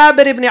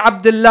 وجابر ibn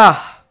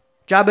Abdullah.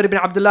 Jabir ibn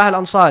Abdullah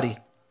al-Ansari.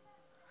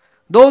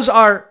 Those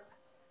are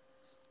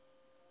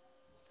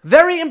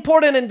very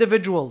important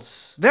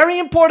individuals. Very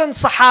important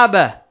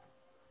Sahaba.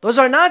 Those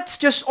are not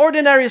just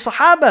ordinary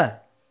Sahaba.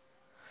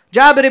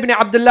 Jabir ibn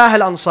Abdullah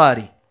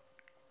al-Ansari.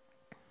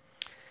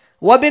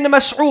 وابن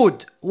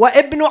مسعود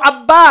وابن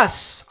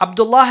عباس.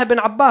 Abdullah ibn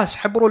Abbas,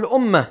 حبر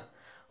الأمة.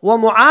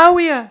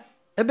 ومعاوية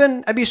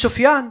ibn Abi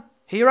Sufyan.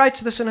 He writes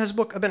this in his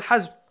book, Ibn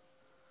Hazm.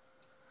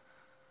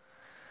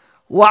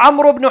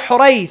 وعمر بن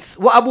حريث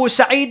وأبو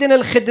سعيد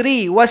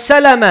الخدري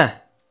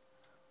وسلمة.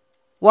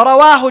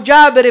 ورواه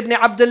جابر بن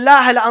عبد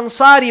الله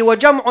الأنصاري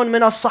وجمع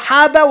من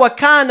الصحابة.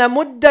 وكان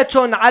مدة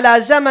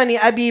على زمن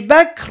أبي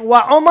بكر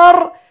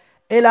وعمر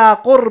إلى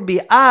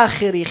قرب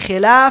آخر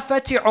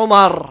خلافة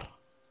عمر.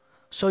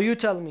 So you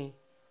tell me,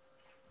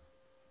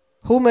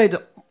 who made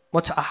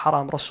mut'ah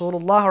haram,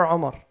 Rasulullah or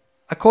Umar?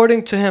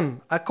 According to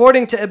him,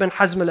 according to Ibn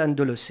Hazm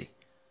al-Andalusi,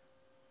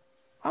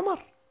 Umar.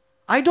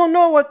 I don't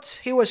know what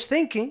he was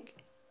thinking.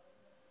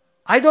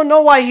 I don't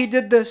know why he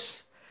did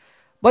this.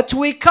 But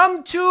we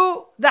come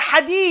to the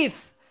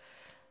hadith.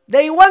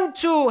 They went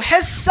to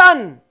his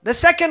son, the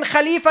second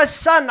Khalifa's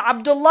son,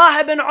 Abdullah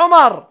ibn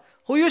Umar,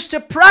 who used to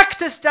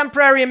practice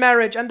temporary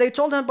marriage. And they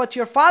told him, but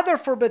your father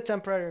forbid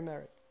temporary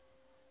marriage.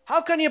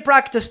 How can you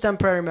practice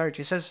temporary marriage?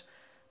 He says,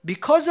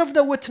 because of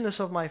the witness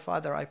of my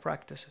father, I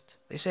practice it.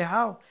 They say,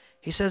 how?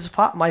 He says,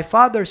 my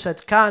father said,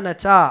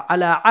 كانتا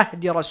على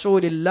عهد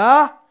رسول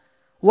الله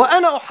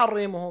وأنا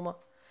أحرمهما.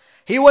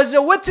 He was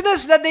a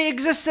witness that they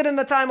existed in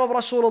the time of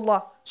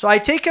Rasulullah. So I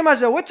take him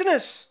as a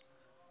witness.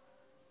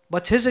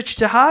 But his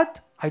ijtihad,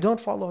 I don't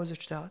follow his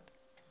ijtihad.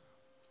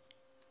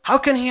 How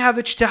can he have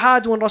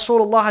ijtihad when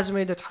Rasulullah has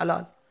made it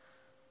halal?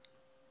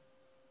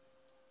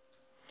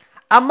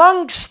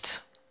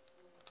 Amongst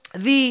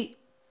the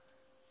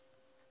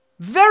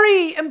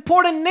very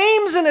important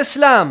names in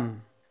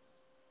Islam,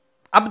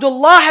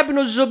 Abdullah ibn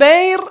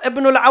Zubayr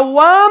ibn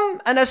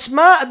al-Awwam and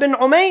Asma ibn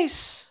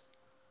Umays.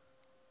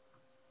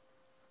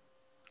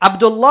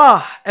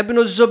 Abdullah ibn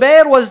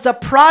Zubayr was the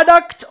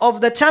product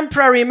of the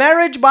temporary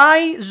marriage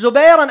by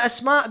Zubayr and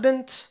Asma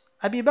bint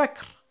Abi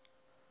Bakr.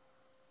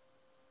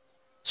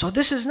 So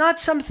this is not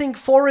something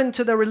foreign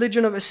to the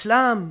religion of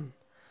Islam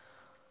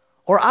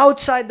or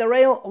outside the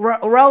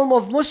realm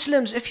of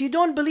Muslims. If you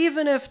don't believe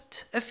in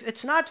it, if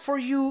it's not for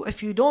you,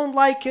 if you don't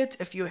like it,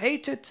 if you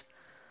hate it,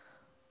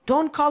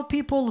 don't call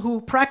people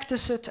who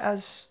practice it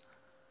as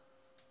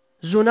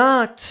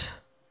zunat,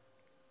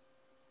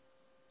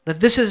 that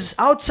this is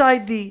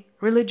outside the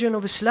religion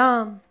of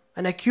Islam,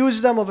 and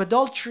accuse them of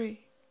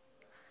adultery.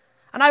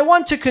 And I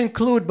want to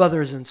conclude,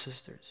 brothers and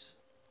sisters.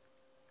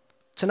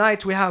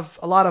 Tonight we have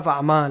a lot of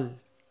a'mal.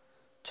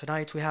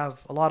 Tonight we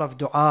have a lot of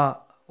dua.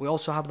 We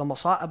also have the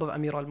masa'ib of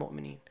Amir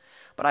al-Mu'mineen.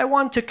 But I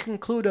want to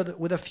conclude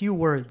with a few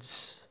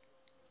words.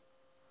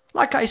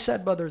 Like I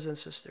said, brothers and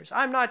sisters,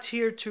 I'm not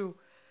here to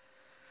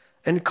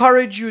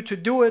encourage you to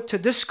do it, to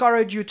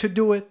discourage you to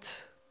do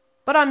it.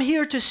 But I'm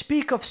here to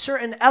speak of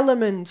certain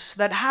elements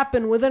that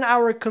happen within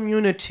our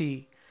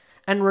community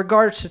in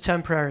regards to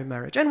temporary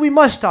marriage. And we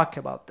must talk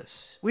about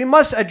this. We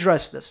must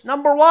address this.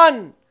 Number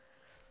one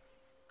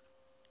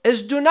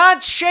is, do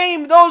not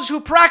shame those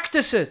who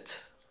practice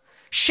it.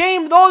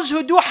 Shame those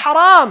who do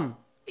haram.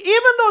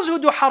 Even those who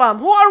do haram.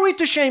 Who are we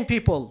to shame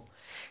people?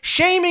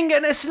 Shaming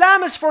in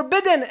Islam is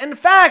forbidden. In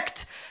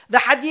fact, the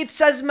hadith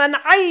says, "Man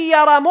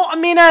ayyara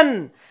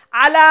mu'minan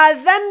ala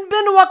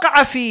dhanbin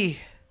waqa'a fih."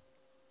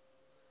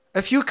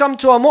 If you come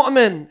to a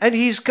mu'min and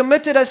he's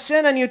committed a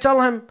sin and you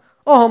tell him,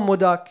 "Oh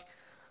mudak,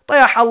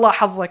 طيح الله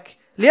حظك,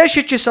 ليش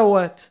هيك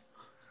سويت?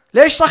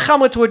 ليش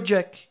صخمت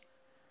وجهك?"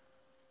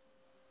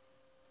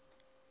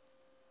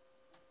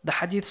 The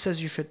hadith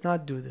says you should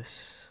not do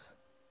this.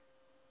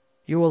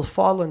 You will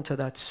fall into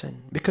that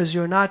sin because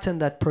you're not in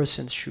that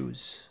person's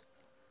shoes.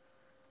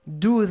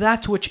 Do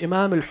that which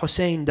Imam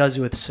al-Hussein does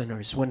with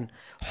sinners. When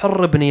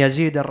Hurr ibn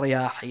Yazid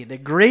al-Riyahi, the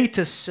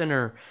greatest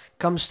sinner,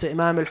 comes to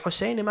Imam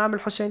al-Hussein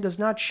does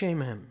not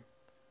shame him.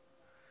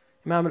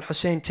 Imam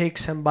al-Hussein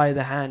takes him by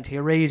the hand. He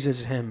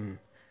raises him.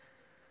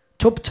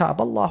 Tubta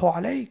aballahu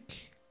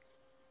alayk.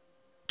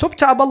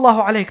 Tubta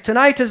aballahu alayk.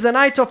 Tonight is the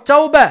night of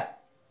Tawbah.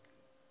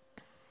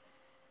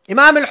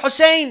 Imam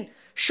al-Hussein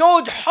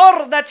showed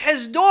Hurr that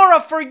his door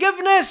of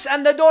forgiveness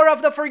and the door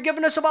of the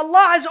forgiveness of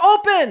Allah is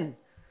open.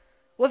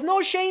 With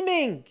no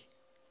shaming.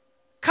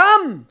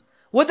 Come.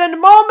 Within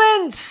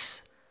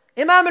moments,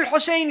 Imam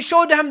al-Hussein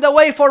showed him the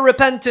way for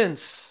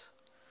repentance.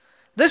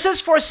 This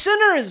is for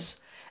sinners.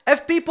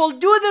 If people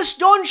do this,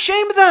 don't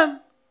shame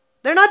them.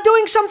 They're not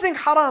doing something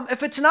haram.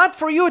 If it's not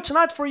for you, it's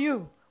not for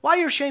you. Why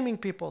are you shaming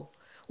people?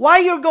 Why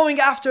are you going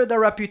after their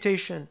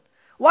reputation?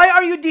 Why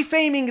are you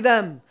defaming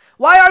them?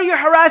 Why are you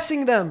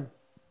harassing them?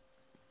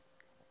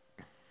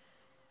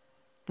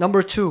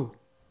 Number 2.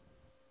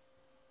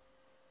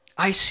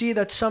 I see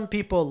that some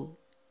people,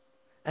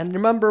 and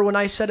remember when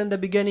I said in the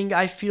beginning,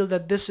 I feel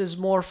that this is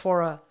more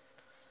for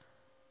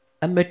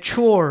a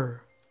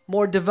mature,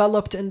 more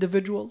developed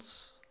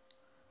individuals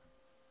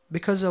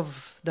because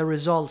of the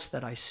results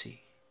that I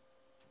see.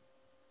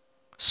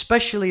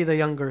 Especially the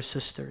younger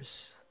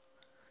sisters.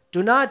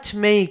 Do not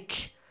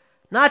make,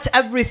 not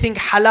everything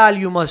halal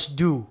you must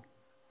do.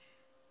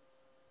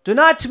 Do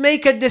not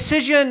make a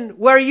decision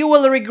where you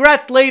will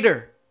regret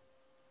later.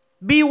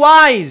 Be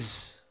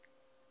wise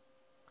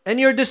in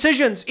your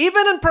decisions,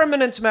 even in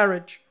permanent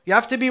marriage. You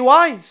have to be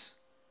wise.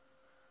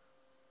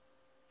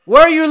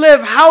 Where you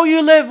live, how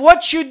you live,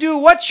 what you do,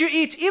 what you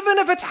eat, even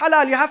if it's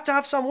halal, you have to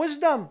have some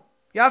wisdom.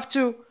 You have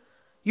to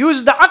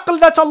use the aql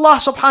that Allah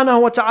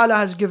subhanahu wa ta'ala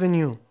has given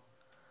you.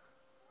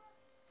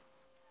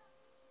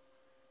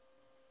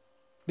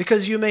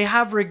 Because you may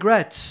have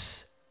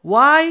regrets.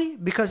 Why?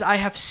 Because I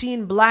have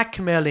seen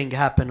blackmailing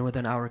happen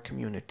within our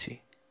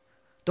community.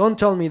 Don't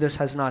tell me this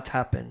has not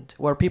happened,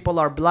 where people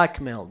are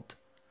blackmailed.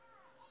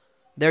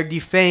 They're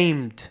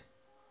defamed.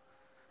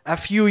 A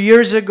few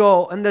years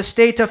ago in the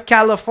state of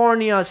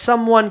California,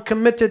 someone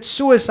committed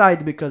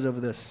suicide because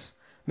of this,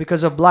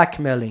 because of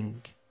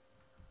blackmailing.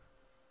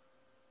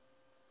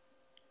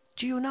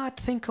 Do you not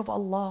think of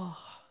Allah?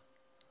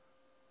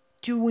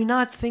 Do we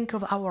not think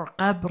of our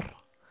qabr?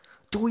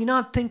 Do we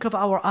not think of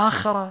our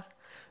akhirah?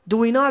 Do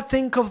we not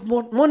think of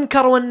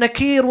munkar wa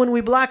nakir when we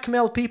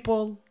blackmail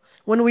people?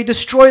 When we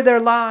destroy their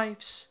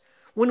lives?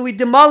 When we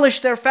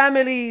demolish their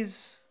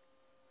families?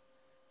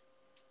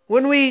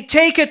 When we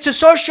take it to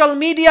social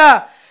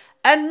media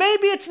and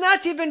maybe it's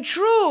not even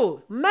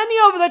true. Many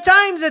of the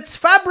times it's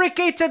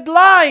fabricated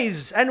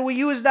lies and we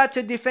use that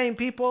to defame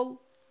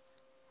people.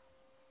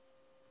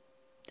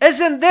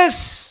 Isn't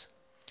this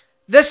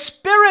the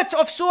spirit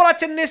of Surah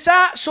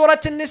An-Nisa? Surah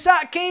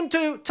An-Nisa came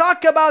to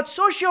talk about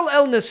social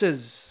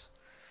illnesses,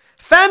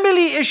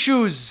 family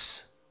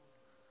issues,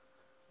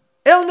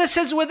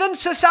 illnesses within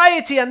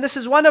society, and this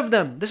is one of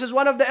them. This is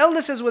one of the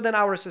illnesses within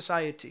our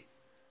society.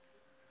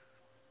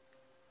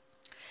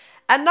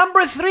 And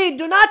number 3,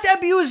 do not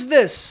abuse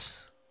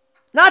this.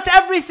 Not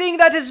everything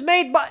that is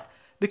made by...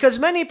 Because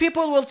many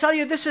people will tell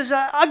you this is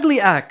an ugly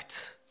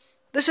act.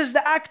 This is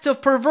the act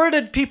of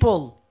perverted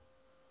people.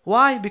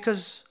 Why?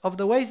 Because of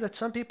the ways that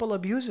some people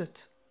abuse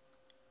it.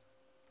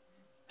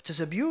 It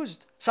is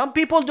abused. Some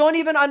people don't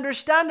even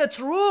understand its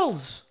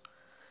rules.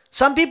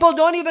 Some people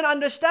don't even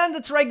understand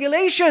its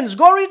regulations.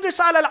 Go read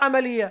Risala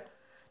al-Amaliyah.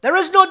 There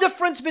is no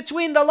difference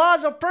between the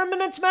laws of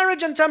permanent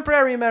marriage and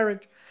temporary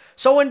marriage.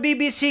 So when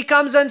BBC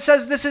comes and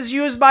says this is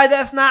used by the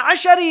Ithna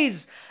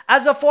Asharis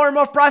as a form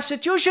of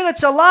prostitution,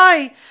 it's a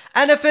lie.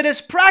 And if it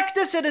is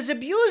practiced, it is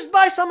abused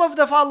by some of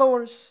the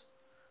followers.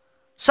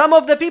 Some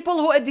of the people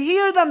who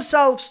adhere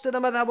themselves to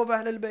the madhab of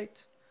Ahl al-Bayt.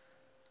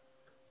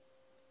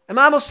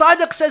 Imam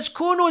al-Sadiq says,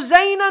 "Kunu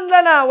zaynan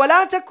lana wa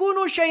la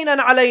takunu shaynan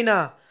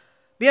alayna."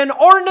 Be an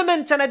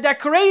ornament and a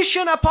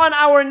decoration upon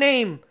our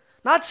name.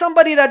 Not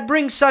somebody that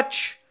brings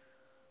such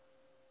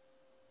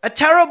a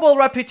terrible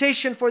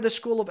reputation for the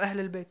school of Ahl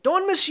al-Bayt.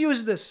 Don't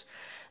misuse this.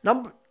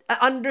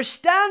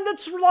 Understand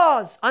its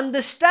laws.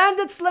 Understand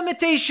its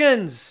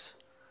limitations.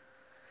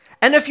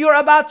 And if you're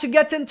about to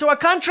get into a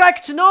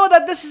contract, know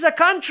that this is a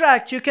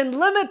contract. You can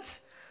limit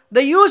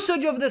the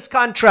usage of this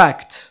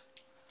contract.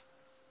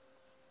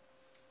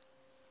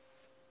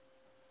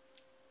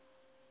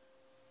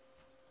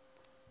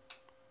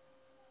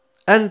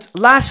 And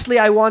lastly,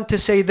 I want to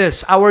say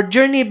this. Our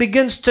journey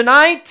begins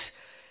tonight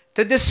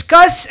to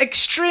discuss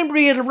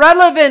extremely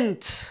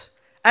relevant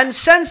and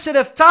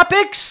sensitive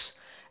topics,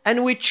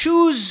 and we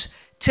choose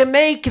to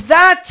make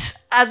that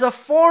as a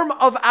form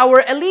of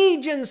our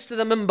allegiance to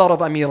the minbar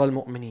of Amir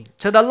al-Mu'mineen,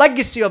 to the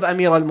legacy of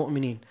Amir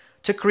al-Mu'mineen,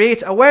 to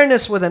create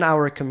awareness within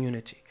our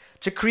community,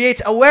 to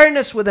create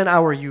awareness within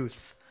our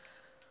youth,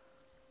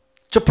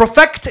 to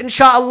perfect,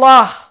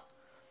 insha'Allah,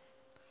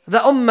 the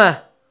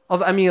ummah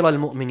of Amir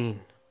al-Mu'mineen.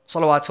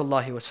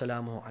 Salawatullahi wa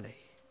salamuhu alayhi.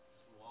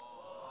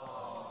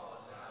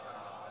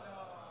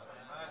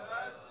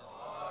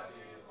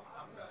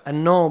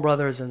 And know,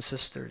 brothers and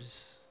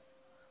sisters,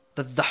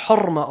 that the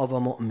hurma of a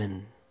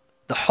mu'min,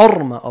 the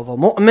hurma of a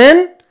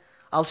mu'min,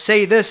 I'll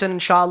say this and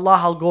inshallah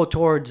I'll go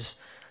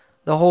towards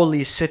the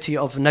holy city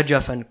of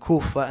Najaf and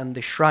Kufa and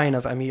the shrine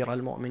of Amir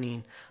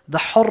al-Mu'mineen. The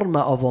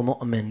hurma of a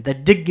mu'min, the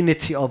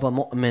dignity of a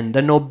mu'min,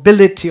 the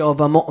nobility of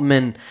a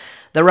mu'min,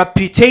 the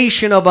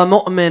reputation of a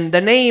mu'min,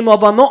 the name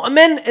of a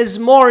mu'min is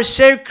more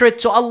sacred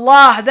to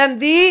Allah than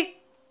the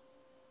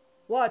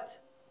what?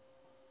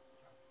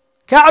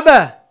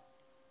 Kaaba.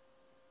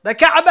 The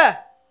Kaaba.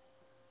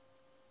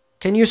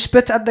 Can you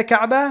spit at the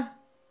Kaaba?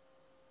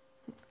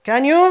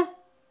 Can you?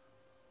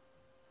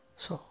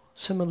 So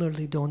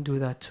similarly, don't do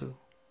that to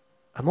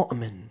a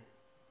mu'min,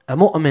 a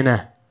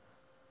mu'minah.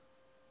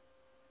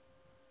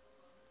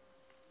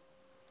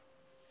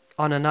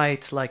 On a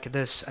night like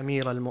this,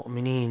 Amir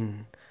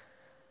al-Mu'mineen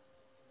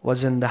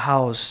was in the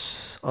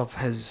house of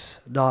his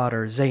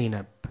daughter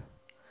Zainab,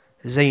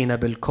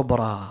 Zainab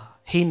al-Kubra.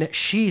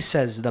 She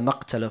says the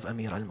maqtal of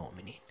Amir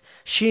al-Mu'mineen.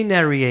 She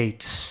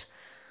narrates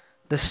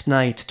this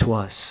night to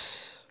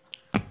us.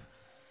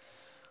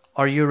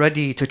 Are you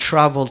ready to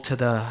travel to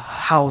the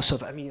house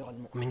of Amir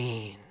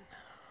al-Mu'mineen?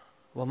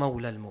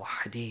 ومولى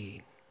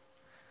الموحدين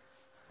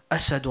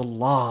أسد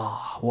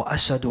الله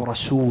وأسد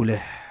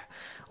رسوله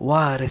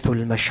وارث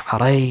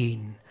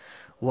المشعرين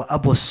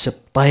وأبو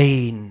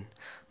السبطين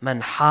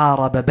من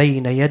حارب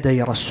بين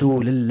يدي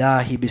رسول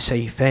الله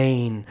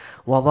بسيفين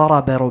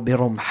وضرب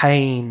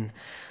برمحين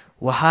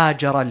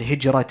وهاجر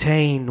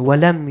الهجرتين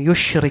ولم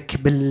يشرك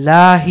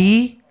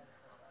بالله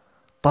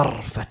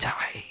طرفة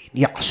عين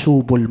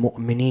يعسوب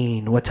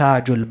المؤمنين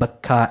وتاج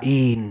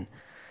البكائين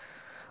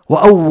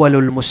وأول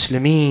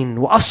المسلمين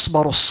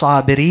وأصبر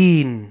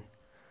الصابرين.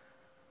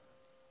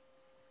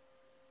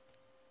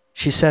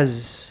 She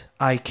says,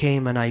 I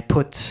came and I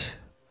put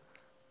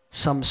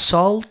some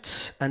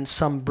salt and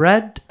some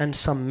bread and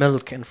some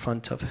milk in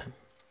front of him.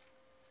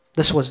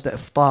 This was the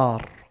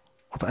iftar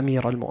of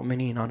Amir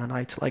al-Mu'mineen on a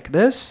night like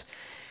this.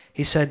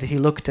 He said, he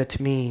looked at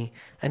me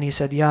and he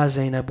said, Ya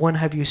Zainab, when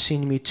have you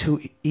seen me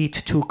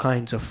eat two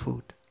kinds of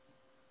food?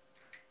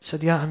 He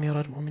said, Ya Amir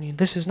al-Mu'mineen,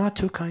 this is not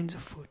two kinds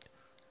of food.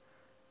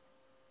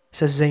 He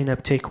says,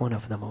 Zainab, take one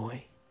of them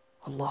away.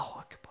 Allahu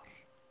Akbar.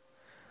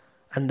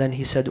 And then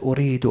he said,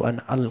 أريد أن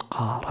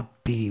ألقى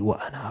ربي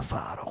وأنا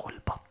فارغ